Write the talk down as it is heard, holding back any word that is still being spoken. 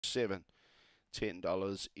7,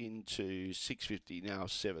 $10 into $6.50, now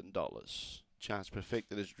 $7. Chance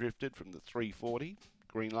Perfected has drifted from the 340.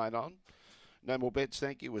 Green light on. No more bets,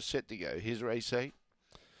 thank you. We're set to go. Here's race 8.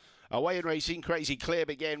 Away in racing, Crazy Claire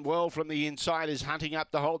began well from the inside, is hunting up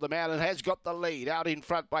to hold them out and has got the lead. Out in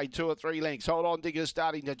front by 2 or 3 lengths. Hold On Digger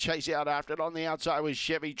starting to chase out after it. On the outside was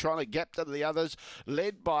Chevy trying to gap to the others.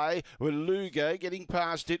 Led by Lugo. Getting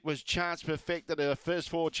past it was Chance Perfected. Her first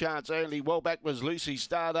 4 chance only. Well back was Lucy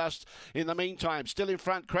Stardust. In the meantime, still in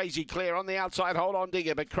front, Crazy Claire. On the outside, Hold On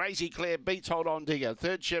Digger. But Crazy Claire beats Hold On Digger.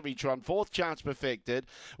 3rd Chevy Tron. 4th Chance Perfected.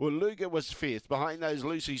 Lugo was 5th. Behind those,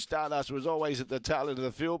 Lucy Stardust was always at the tail end of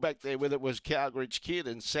the field. Back there with it was Cowgridge Kid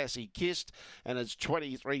and Sassy Kissed, and it's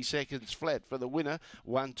 23 seconds flat for the winner,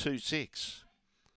 126.